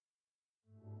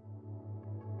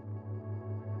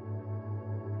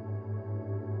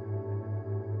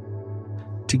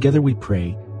Together we pray,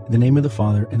 in the name of the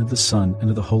Father, and of the Son, and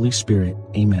of the Holy Spirit.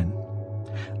 Amen.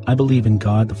 I believe in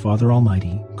God, the Father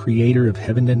Almighty, creator of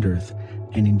heaven and earth,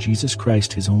 and in Jesus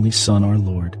Christ, his only Son, our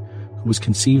Lord, who was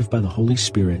conceived by the Holy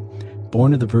Spirit,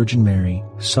 born of the Virgin Mary,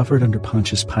 suffered under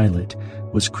Pontius Pilate,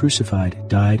 was crucified,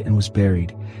 died, and was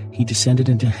buried. He descended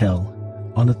into hell.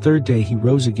 On the third day he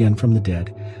rose again from the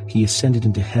dead. He ascended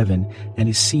into heaven, and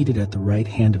is seated at the right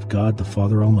hand of God the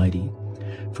Father Almighty.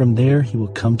 From there he will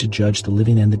come to judge the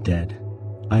living and the dead.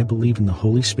 I believe in the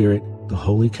Holy Spirit, the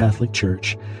Holy Catholic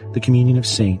Church, the communion of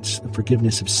saints, the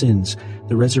forgiveness of sins,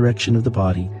 the resurrection of the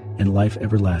body, and life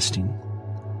everlasting.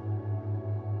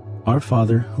 Our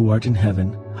Father, who art in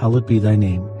heaven, hallowed be thy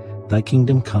name. Thy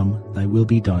kingdom come, thy will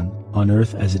be done, on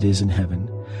earth as it is in heaven.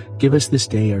 Give us this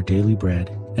day our daily bread,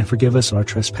 and forgive us our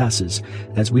trespasses,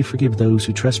 as we forgive those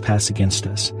who trespass against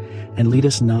us. And lead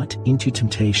us not into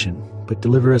temptation, but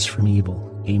deliver us from evil.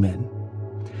 Amen.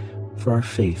 For our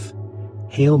faith,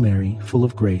 Hail Mary, full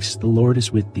of grace, the Lord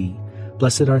is with thee.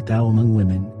 Blessed art thou among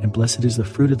women, and blessed is the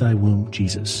fruit of thy womb,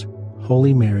 Jesus.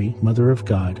 Holy Mary, Mother of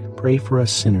God, pray for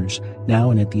us sinners, now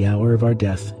and at the hour of our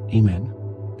death. Amen.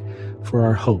 For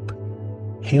our hope,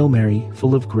 Hail Mary,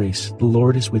 full of grace, the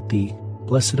Lord is with thee.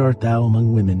 Blessed art thou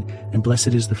among women, and blessed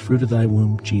is the fruit of thy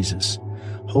womb, Jesus.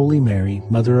 Holy Mary,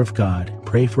 Mother of God,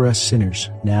 pray for us sinners,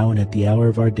 now and at the hour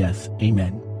of our death.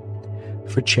 Amen.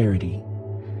 For charity,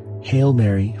 Hail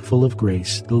Mary, full of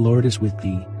grace, the Lord is with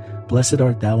thee. Blessed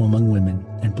art thou among women,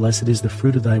 and blessed is the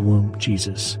fruit of thy womb,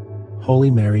 Jesus. Holy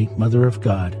Mary, Mother of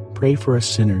God, pray for us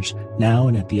sinners, now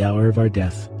and at the hour of our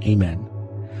death. Amen.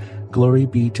 Glory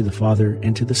be to the Father,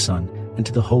 and to the Son, and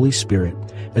to the Holy Spirit,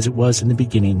 as it was in the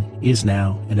beginning, is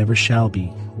now, and ever shall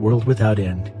be, world without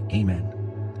end. Amen.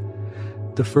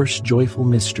 The first joyful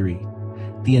mystery,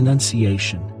 the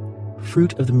Annunciation.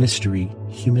 Fruit of the mystery,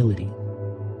 humility.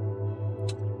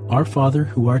 Our Father,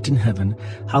 who art in heaven,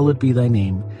 hallowed be thy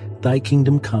name. Thy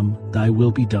kingdom come, thy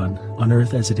will be done, on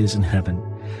earth as it is in heaven.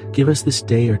 Give us this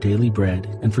day our daily bread,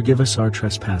 and forgive us our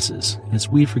trespasses, as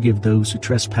we forgive those who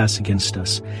trespass against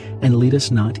us. And lead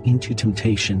us not into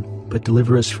temptation, but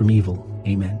deliver us from evil.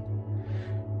 Amen.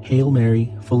 Hail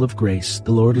Mary, full of grace,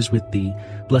 the Lord is with thee.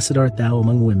 Blessed art thou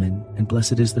among women, and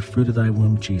blessed is the fruit of thy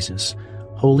womb, Jesus.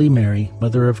 Holy Mary,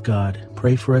 Mother of God,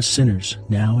 pray for us sinners,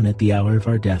 now and at the hour of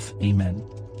our death. Amen.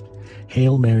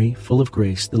 Hail Mary, full of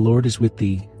grace, the Lord is with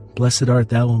thee. Blessed art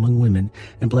thou among women,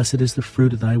 and blessed is the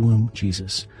fruit of thy womb,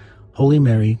 Jesus. Holy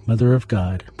Mary, Mother of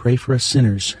God, pray for us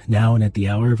sinners, now and at the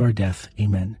hour of our death.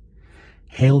 Amen.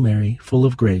 Hail Mary, full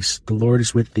of grace, the Lord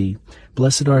is with thee.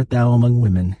 Blessed art thou among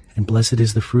women, and blessed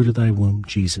is the fruit of thy womb,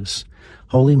 Jesus.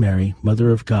 Holy Mary, Mother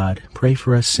of God, pray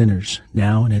for us sinners,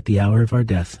 now and at the hour of our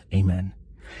death. Amen.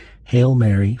 Hail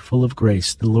Mary, full of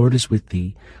grace, the Lord is with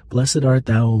thee. Blessed art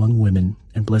thou among women,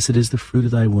 and blessed is the fruit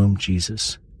of thy womb,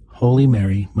 Jesus. Holy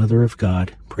Mary, Mother of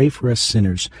God, pray for us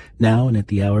sinners, now and at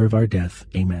the hour of our death.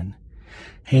 Amen.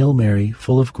 Hail Mary,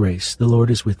 full of grace, the Lord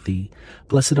is with thee.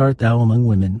 Blessed art thou among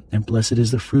women, and blessed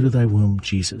is the fruit of thy womb,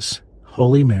 Jesus.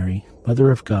 Holy Mary,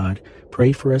 Mother of God,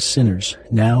 pray for us sinners,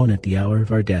 now and at the hour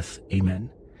of our death. Amen.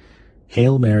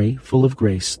 Hail Mary, full of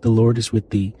grace, the Lord is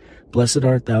with thee. Blessed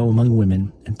art thou among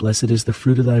women, and blessed is the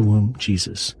fruit of thy womb,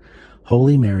 Jesus.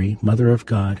 Holy Mary, Mother of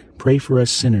God, pray for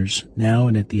us sinners, now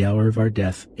and at the hour of our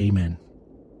death. Amen.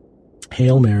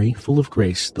 Hail Mary, full of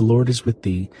grace, the Lord is with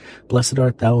thee. Blessed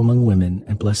art thou among women,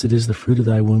 and blessed is the fruit of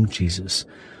thy womb, Jesus.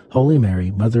 Holy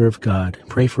Mary, Mother of God,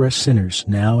 pray for us sinners,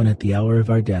 now and at the hour of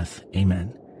our death.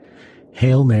 Amen.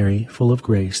 Hail Mary, full of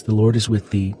grace, the Lord is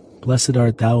with thee. Blessed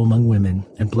art thou among women,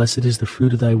 and blessed is the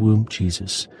fruit of thy womb,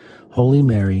 Jesus. Holy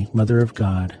Mary, Mother of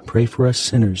God, pray for us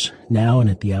sinners, now and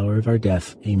at the hour of our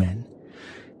death. Amen.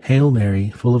 Hail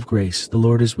Mary, full of grace, the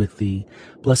Lord is with thee.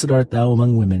 Blessed art thou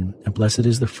among women, and blessed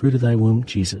is the fruit of thy womb,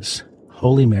 Jesus.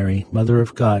 Holy Mary, Mother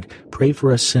of God, pray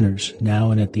for us sinners, now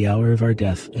and at the hour of our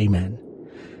death. Amen.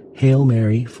 Hail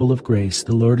Mary, full of grace,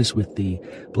 the Lord is with thee.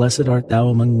 Blessed art thou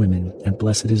among women, and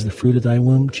blessed is the fruit of thy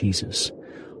womb, Jesus.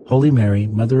 Holy Mary,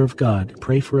 Mother of God,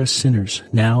 pray for us sinners,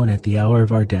 now and at the hour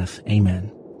of our death.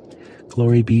 Amen.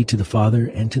 Glory be to the Father,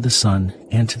 and to the Son,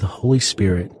 and to the Holy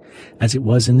Spirit, as it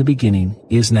was in the beginning,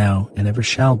 is now, and ever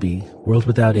shall be, world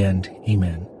without end.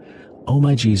 Amen. O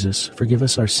my Jesus, forgive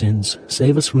us our sins,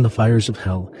 save us from the fires of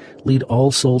hell, lead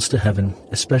all souls to heaven,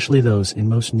 especially those in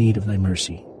most need of thy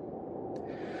mercy.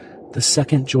 The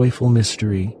second joyful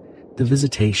mystery, the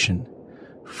Visitation.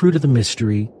 Fruit of the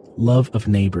mystery, love of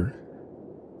neighbor.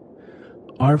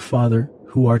 Our Father,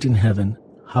 who art in heaven,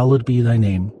 hallowed be thy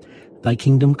name. Thy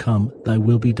kingdom come, thy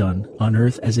will be done, on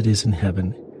earth as it is in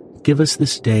heaven. Give us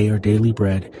this day our daily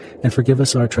bread, and forgive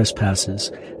us our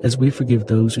trespasses, as we forgive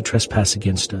those who trespass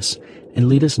against us. And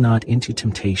lead us not into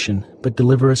temptation, but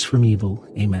deliver us from evil.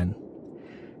 Amen.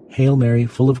 Hail Mary,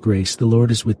 full of grace, the Lord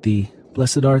is with thee.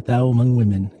 Blessed art thou among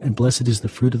women, and blessed is the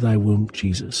fruit of thy womb,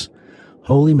 Jesus.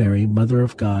 Holy Mary, Mother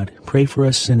of God, pray for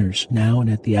us sinners, now and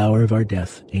at the hour of our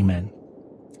death. Amen.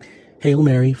 Hail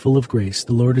Mary, full of grace,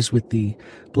 the Lord is with thee.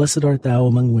 Blessed art thou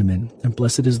among women, and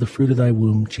blessed is the fruit of thy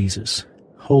womb, Jesus.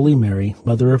 Holy Mary,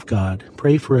 Mother of God,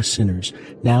 pray for us sinners,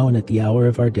 now and at the hour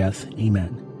of our death.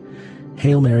 Amen.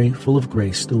 Hail Mary, full of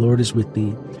grace, the Lord is with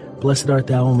thee. Blessed art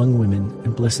thou among women,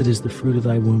 and blessed is the fruit of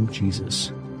thy womb,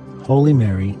 Jesus. Holy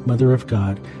Mary, Mother of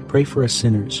God, pray for us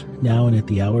sinners, now and at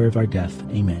the hour of our death.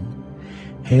 Amen.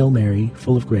 Hail Mary,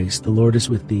 full of grace, the Lord is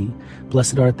with thee.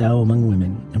 Blessed art thou among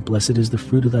women, and blessed is the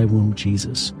fruit of thy womb,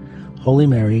 Jesus. Holy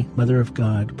Mary, Mother of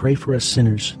God, pray for us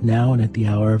sinners, now and at the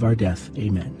hour of our death.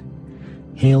 Amen.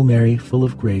 Hail Mary, full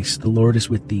of grace, the Lord is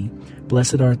with thee.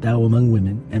 Blessed art thou among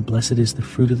women, and blessed is the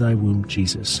fruit of thy womb,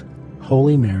 Jesus.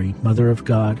 Holy Mary, Mother of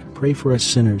God, pray for us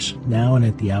sinners, now and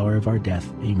at the hour of our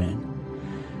death. Amen.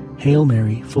 Hail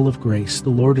Mary, full of grace,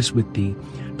 the Lord is with thee.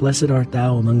 Blessed art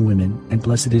thou among women, and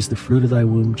blessed is the fruit of thy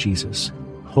womb, Jesus.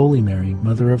 Holy Mary,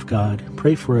 Mother of God,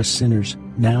 pray for us sinners,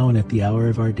 now and at the hour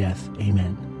of our death.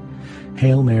 Amen.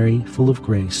 Hail Mary, full of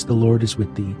grace, the Lord is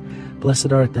with thee.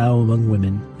 Blessed art thou among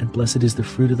women, and blessed is the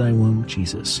fruit of thy womb,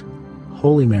 Jesus.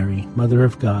 Holy Mary, Mother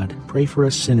of God, pray for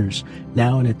us sinners,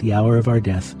 now and at the hour of our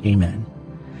death. Amen.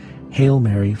 Hail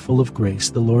Mary, full of grace,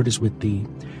 the Lord is with thee.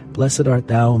 Blessed art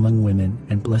thou among women,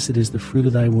 and blessed is the fruit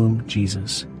of thy womb,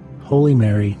 Jesus. Holy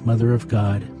Mary, Mother of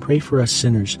God, pray for us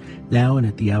sinners, now and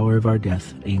at the hour of our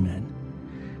death. Amen.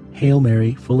 Hail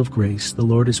Mary, full of grace, the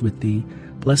Lord is with thee.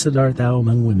 Blessed art thou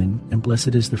among women, and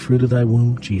blessed is the fruit of thy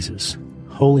womb, Jesus.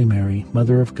 Holy Mary,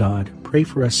 Mother of God, pray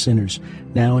for us sinners,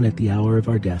 now and at the hour of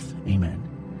our death. Amen.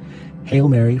 Hail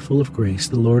Mary, full of grace,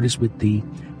 the Lord is with thee.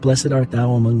 Blessed art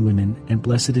thou among women, and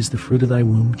blessed is the fruit of thy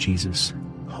womb, Jesus.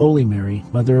 Holy Mary,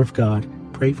 Mother of God,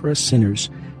 pray for us sinners,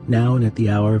 now and at the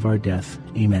hour of our death.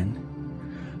 Amen.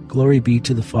 Glory be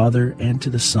to the Father, and to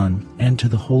the Son, and to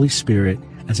the Holy Spirit,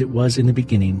 as it was in the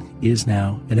beginning, is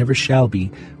now, and ever shall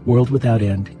be, world without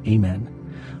end. Amen.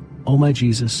 O my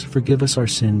Jesus, forgive us our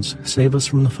sins, save us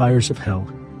from the fires of hell,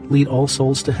 lead all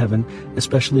souls to heaven,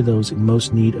 especially those in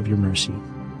most need of your mercy.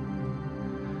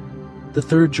 The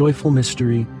third joyful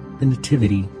mystery, the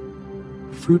Nativity.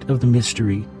 Fruit of the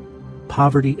mystery,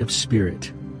 poverty of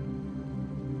spirit.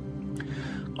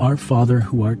 Our Father,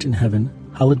 who art in heaven,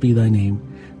 hallowed be thy name.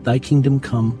 Thy kingdom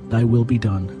come, thy will be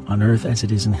done, on earth as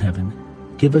it is in heaven.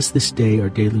 Give us this day our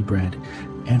daily bread,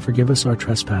 and forgive us our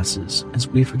trespasses, as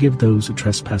we forgive those who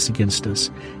trespass against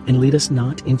us. And lead us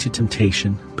not into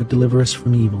temptation, but deliver us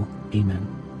from evil. Amen.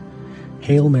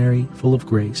 Hail Mary, full of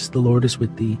grace, the Lord is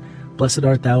with thee. Blessed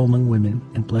art thou among women,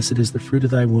 and blessed is the fruit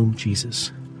of thy womb,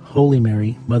 Jesus. Holy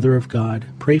Mary, Mother of God,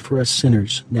 pray for us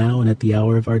sinners, now and at the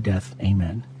hour of our death.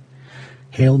 Amen.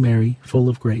 Hail Mary, full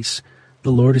of grace,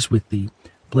 the Lord is with thee.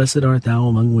 Blessed art thou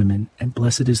among women, and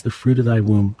blessed is the fruit of thy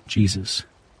womb, Jesus.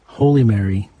 Holy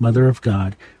Mary, Mother of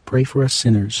God, pray for us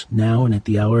sinners, now and at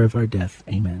the hour of our death.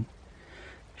 Amen.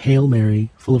 Hail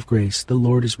Mary, full of grace, the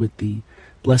Lord is with thee.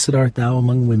 Blessed art thou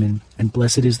among women, and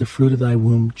blessed is the fruit of thy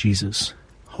womb, Jesus.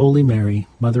 Holy Mary,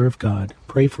 Mother of God,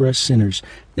 pray for us sinners,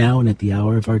 now and at the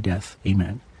hour of our death.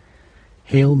 Amen.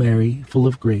 Hail Mary, full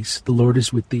of grace, the Lord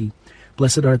is with thee.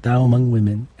 Blessed art thou among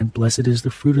women, and blessed is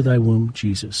the fruit of thy womb,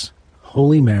 Jesus.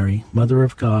 Holy Mary, Mother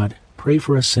of God, pray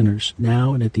for us sinners,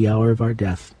 now and at the hour of our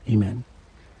death. Amen.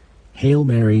 Hail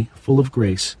Mary, full of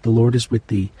grace, the Lord is with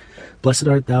thee. Blessed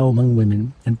art thou among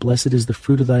women, and blessed is the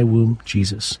fruit of thy womb,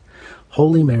 Jesus.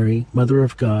 Holy Mary, Mother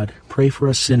of God, pray for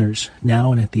us sinners,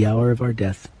 now and at the hour of our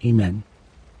death. Amen.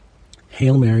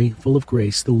 Hail Mary, full of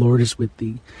grace, the Lord is with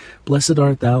thee. Blessed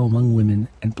art thou among women,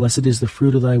 and blessed is the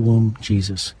fruit of thy womb,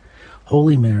 Jesus.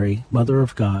 Holy Mary, Mother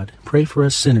of God, pray for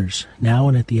us sinners, now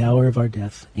and at the hour of our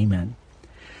death. Amen.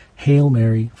 Hail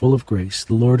Mary, full of grace,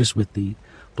 the Lord is with thee.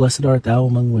 Blessed art thou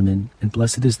among women, and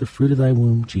blessed is the fruit of thy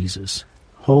womb, Jesus.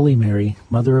 Holy Mary,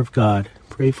 Mother of God,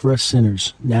 pray for us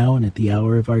sinners, now and at the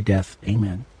hour of our death.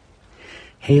 Amen.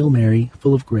 Hail Mary,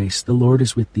 full of grace, the Lord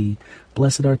is with thee.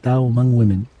 Blessed art thou among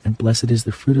women, and blessed is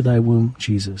the fruit of thy womb,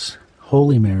 Jesus.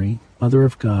 Holy Mary, Mother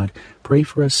of God, pray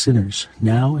for us sinners,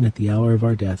 now and at the hour of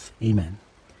our death. Amen.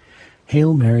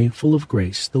 Hail Mary, full of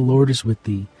grace, the Lord is with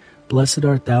thee. Blessed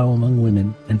art thou among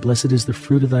women, and blessed is the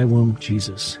fruit of thy womb,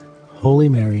 Jesus. Holy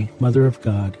Mary, Mother of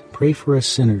God, pray for us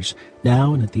sinners,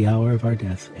 now and at the hour of our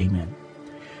death. Amen.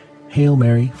 Hail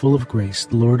Mary, full of grace,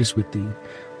 the Lord is with thee.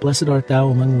 Blessed art thou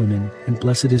among women, and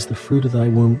blessed is the fruit of thy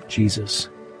womb, Jesus.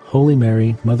 Holy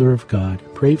Mary, Mother of God,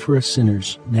 pray for us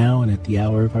sinners, now and at the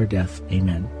hour of our death.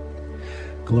 Amen.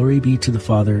 Glory be to the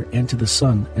Father, and to the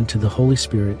Son, and to the Holy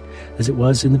Spirit, as it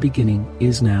was in the beginning,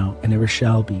 is now, and ever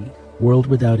shall be, world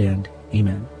without end.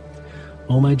 Amen.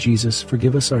 O my Jesus,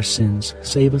 forgive us our sins,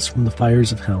 save us from the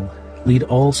fires of hell, lead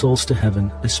all souls to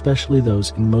heaven, especially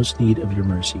those in most need of your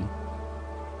mercy.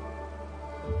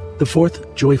 The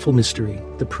fourth joyful mystery,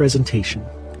 the Presentation.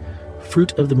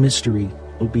 Fruit of the mystery,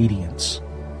 obedience.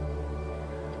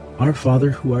 Our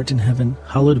Father, who art in heaven,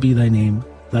 hallowed be thy name.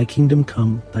 Thy kingdom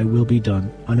come, thy will be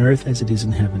done, on earth as it is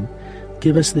in heaven.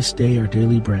 Give us this day our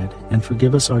daily bread, and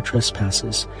forgive us our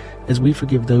trespasses, as we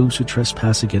forgive those who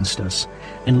trespass against us.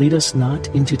 And lead us not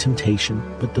into temptation,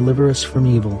 but deliver us from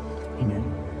evil. Amen.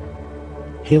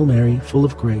 Hail Mary, full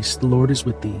of grace, the Lord is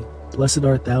with thee. Blessed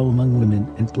art thou among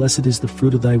women, and blessed is the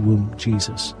fruit of thy womb,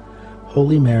 Jesus.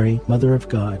 Holy Mary, Mother of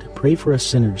God, pray for us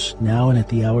sinners, now and at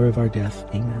the hour of our death.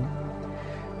 Amen.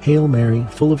 Hail Mary,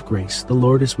 full of grace, the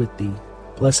Lord is with thee.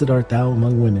 Blessed art thou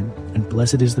among women, and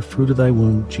blessed is the fruit of thy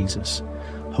womb, Jesus.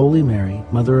 Holy Mary,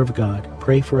 Mother of God,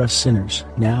 pray for us sinners,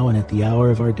 now and at the hour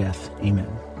of our death. Amen.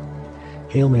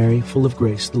 Hail Mary, full of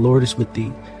grace, the Lord is with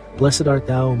thee. Blessed art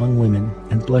thou among women,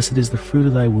 and blessed is the fruit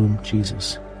of thy womb,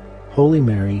 Jesus. Holy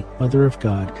Mary, Mother of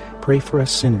God, pray for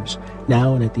us sinners,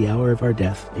 now and at the hour of our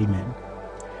death. Amen.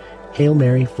 Hail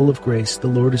Mary, full of grace, the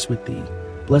Lord is with thee.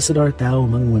 Blessed art thou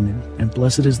among women, and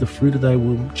blessed is the fruit of thy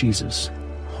womb, Jesus.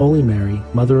 Holy Mary,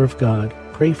 Mother of God,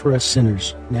 pray for us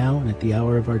sinners, now and at the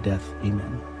hour of our death.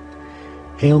 Amen.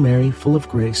 Hail Mary, full of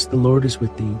grace, the Lord is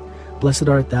with thee. Blessed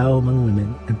art thou among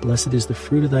women, and blessed is the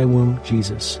fruit of thy womb,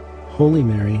 Jesus. Holy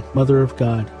Mary, Mother of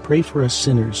God, pray for us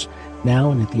sinners,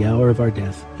 now and at the hour of our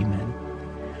death. Amen.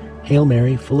 Hail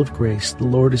Mary, full of grace, the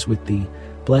Lord is with thee.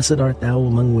 Blessed art thou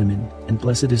among women, and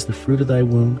blessed is the fruit of thy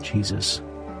womb, Jesus.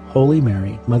 Holy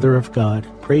Mary, Mother of God,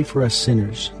 pray for us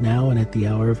sinners, now and at the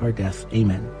hour of our death.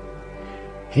 Amen.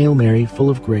 Hail Mary, full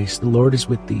of grace, the Lord is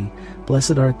with thee.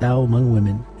 Blessed art thou among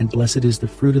women, and blessed is the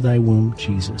fruit of thy womb,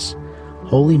 Jesus.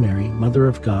 Holy Mary, Mother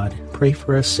of God, pray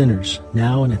for us sinners,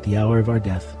 now and at the hour of our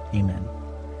death. Amen.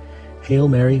 Hail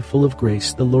Mary, full of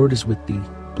grace, the Lord is with thee.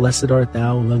 Blessed art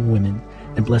thou among women,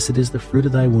 and blessed is the fruit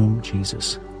of thy womb,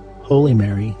 Jesus. Holy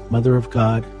Mary, Mother of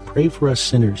God, pray for us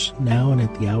sinners, now and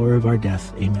at the hour of our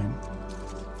death. Amen.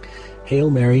 Hail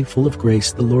Mary, full of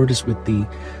grace, the Lord is with thee.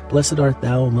 Blessed art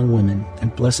thou among women,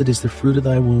 and blessed is the fruit of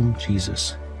thy womb,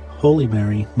 Jesus. Holy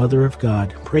Mary, Mother of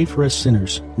God, pray for us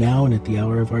sinners, now and at the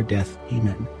hour of our death.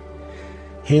 Amen.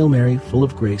 Hail Mary, full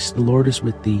of grace, the Lord is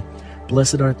with thee.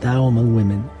 Blessed art thou among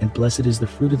women, and blessed is the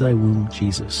fruit of thy womb,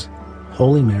 Jesus.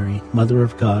 Holy Mary, Mother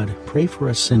of God, pray for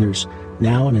us sinners,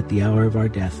 now and at the hour of our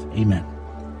death. Amen.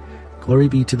 Glory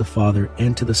be to the Father,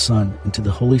 and to the Son, and to the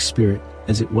Holy Spirit,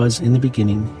 as it was in the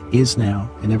beginning, is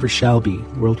now, and ever shall be,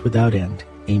 world without end.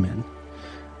 Amen.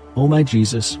 O my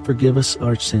Jesus, forgive us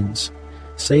our sins,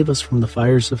 save us from the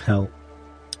fires of hell,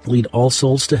 lead all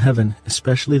souls to heaven,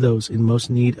 especially those in most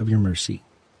need of your mercy.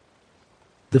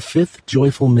 The fifth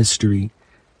joyful mystery,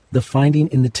 the finding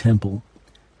in the temple.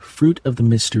 Fruit of the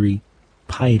mystery,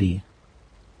 piety.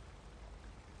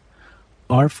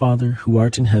 Our Father, who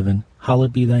art in heaven,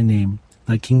 hallowed be thy name.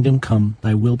 Thy kingdom come,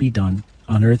 thy will be done,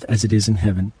 on earth as it is in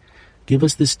heaven. Give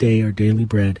us this day our daily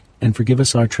bread, and forgive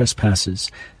us our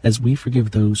trespasses, as we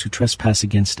forgive those who trespass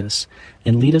against us.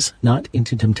 And lead us not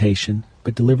into temptation,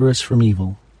 but deliver us from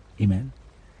evil. Amen.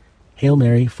 Hail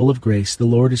Mary, full of grace, the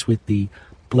Lord is with thee.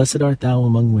 Blessed art thou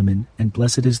among women, and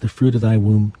blessed is the fruit of thy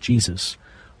womb, Jesus.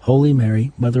 Holy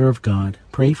Mary, Mother of God,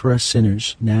 pray for us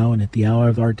sinners, now and at the hour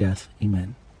of our death.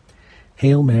 Amen.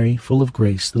 Hail Mary, full of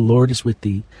grace, the Lord is with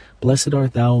thee. Blessed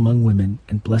art thou among women,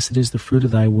 and blessed is the fruit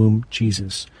of thy womb,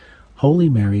 Jesus. Holy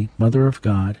Mary, Mother of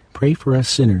God, pray for us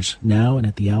sinners, now and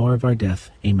at the hour of our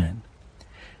death. Amen.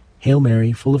 Hail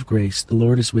Mary, full of grace, the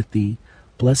Lord is with thee.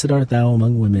 Blessed art thou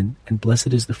among women, and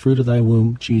blessed is the fruit of thy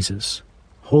womb, Jesus.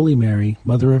 Holy Mary,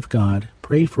 Mother of God,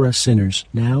 pray for us sinners,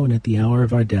 now and at the hour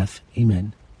of our death.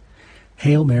 Amen.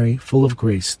 Hail Mary, full of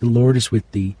grace, the Lord is with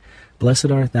thee.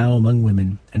 Blessed art thou among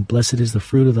women, and blessed is the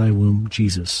fruit of thy womb,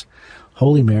 Jesus.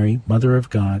 Holy Mary, Mother of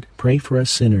God, pray for us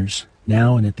sinners,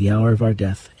 now and at the hour of our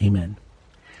death. Amen.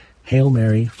 Hail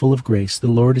Mary, full of grace, the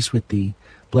Lord is with thee.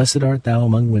 Blessed art thou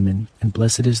among women, and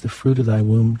blessed is the fruit of thy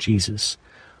womb, Jesus.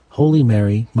 Holy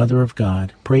Mary, Mother of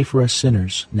God, pray for us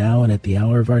sinners, now and at the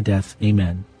hour of our death.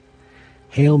 Amen.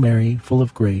 Hail Mary, full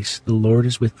of grace, the Lord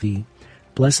is with thee.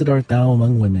 Blessed art thou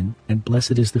among women, and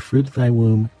blessed is the fruit of thy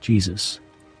womb, Jesus.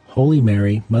 Holy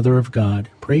Mary, Mother of God,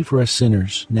 pray for us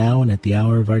sinners, now and at the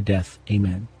hour of our death.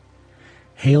 Amen.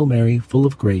 Hail Mary, full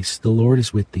of grace, the Lord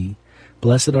is with thee.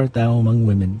 Blessed art thou among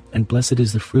women, and blessed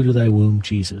is the fruit of thy womb,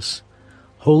 Jesus.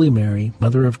 Holy Mary,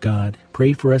 Mother of God,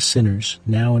 pray for us sinners,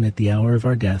 now and at the hour of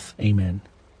our death. Amen.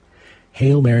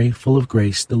 Hail Mary, full of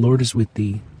grace, the Lord is with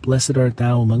thee. Blessed art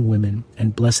thou among women,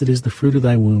 and blessed is the fruit of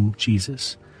thy womb,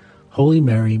 Jesus. Holy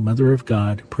Mary, Mother of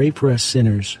God, pray for us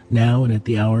sinners, now and at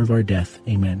the hour of our death.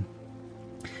 Amen.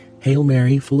 Hail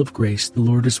Mary, full of grace, the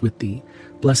Lord is with thee.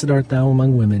 Blessed art thou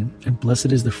among women, and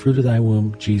blessed is the fruit of thy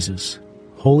womb, Jesus.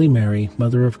 Holy Mary,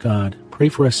 Mother of God, pray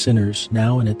for us sinners,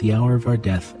 now and at the hour of our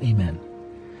death. Amen.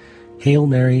 Hail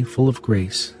Mary, full of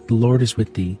grace, the Lord is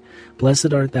with thee.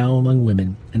 Blessed art thou among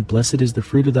women, and blessed is the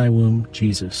fruit of thy womb,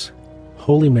 Jesus.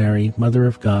 Holy Mary, Mother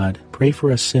of God, pray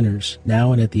for us sinners,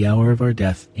 now and at the hour of our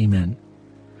death. Amen.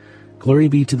 Glory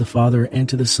be to the Father, and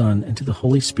to the Son, and to the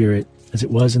Holy Spirit, as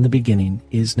it was in the beginning,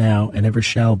 is now, and ever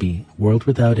shall be, world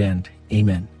without end.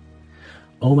 Amen.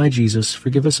 O my Jesus,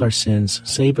 forgive us our sins,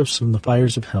 save us from the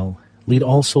fires of hell, lead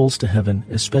all souls to heaven,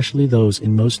 especially those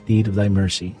in most need of thy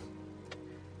mercy.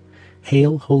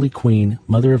 Hail, Holy Queen,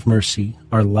 Mother of Mercy,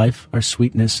 our life, our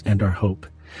sweetness, and our hope.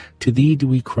 To thee do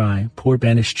we cry, poor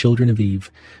banished children of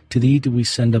Eve. To thee do we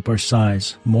send up our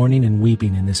sighs, mourning and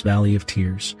weeping in this valley of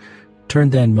tears.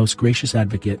 Turn then, most gracious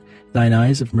Advocate, thine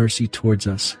eyes of mercy towards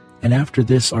us, and after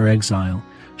this our exile,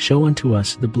 show unto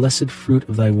us the blessed fruit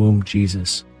of thy womb,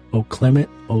 Jesus. O clement,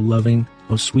 O loving,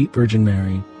 O sweet Virgin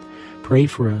Mary, pray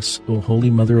for us, O Holy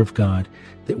Mother of God,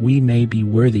 that we may be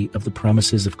worthy of the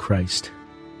promises of Christ.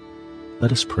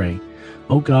 Let us pray.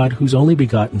 O God, whose only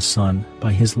begotten Son,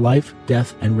 by his life,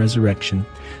 death, and resurrection,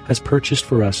 has purchased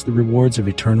for us the rewards of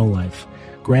eternal life,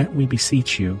 grant, we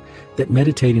beseech you, that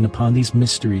meditating upon these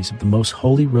mysteries of the most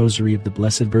holy Rosary of the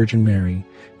Blessed Virgin Mary,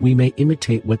 we may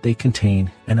imitate what they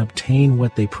contain and obtain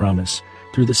what they promise,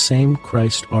 through the same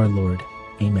Christ our Lord.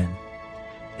 Amen.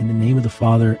 In the name of the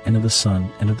Father, and of the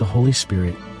Son, and of the Holy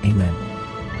Spirit. Amen.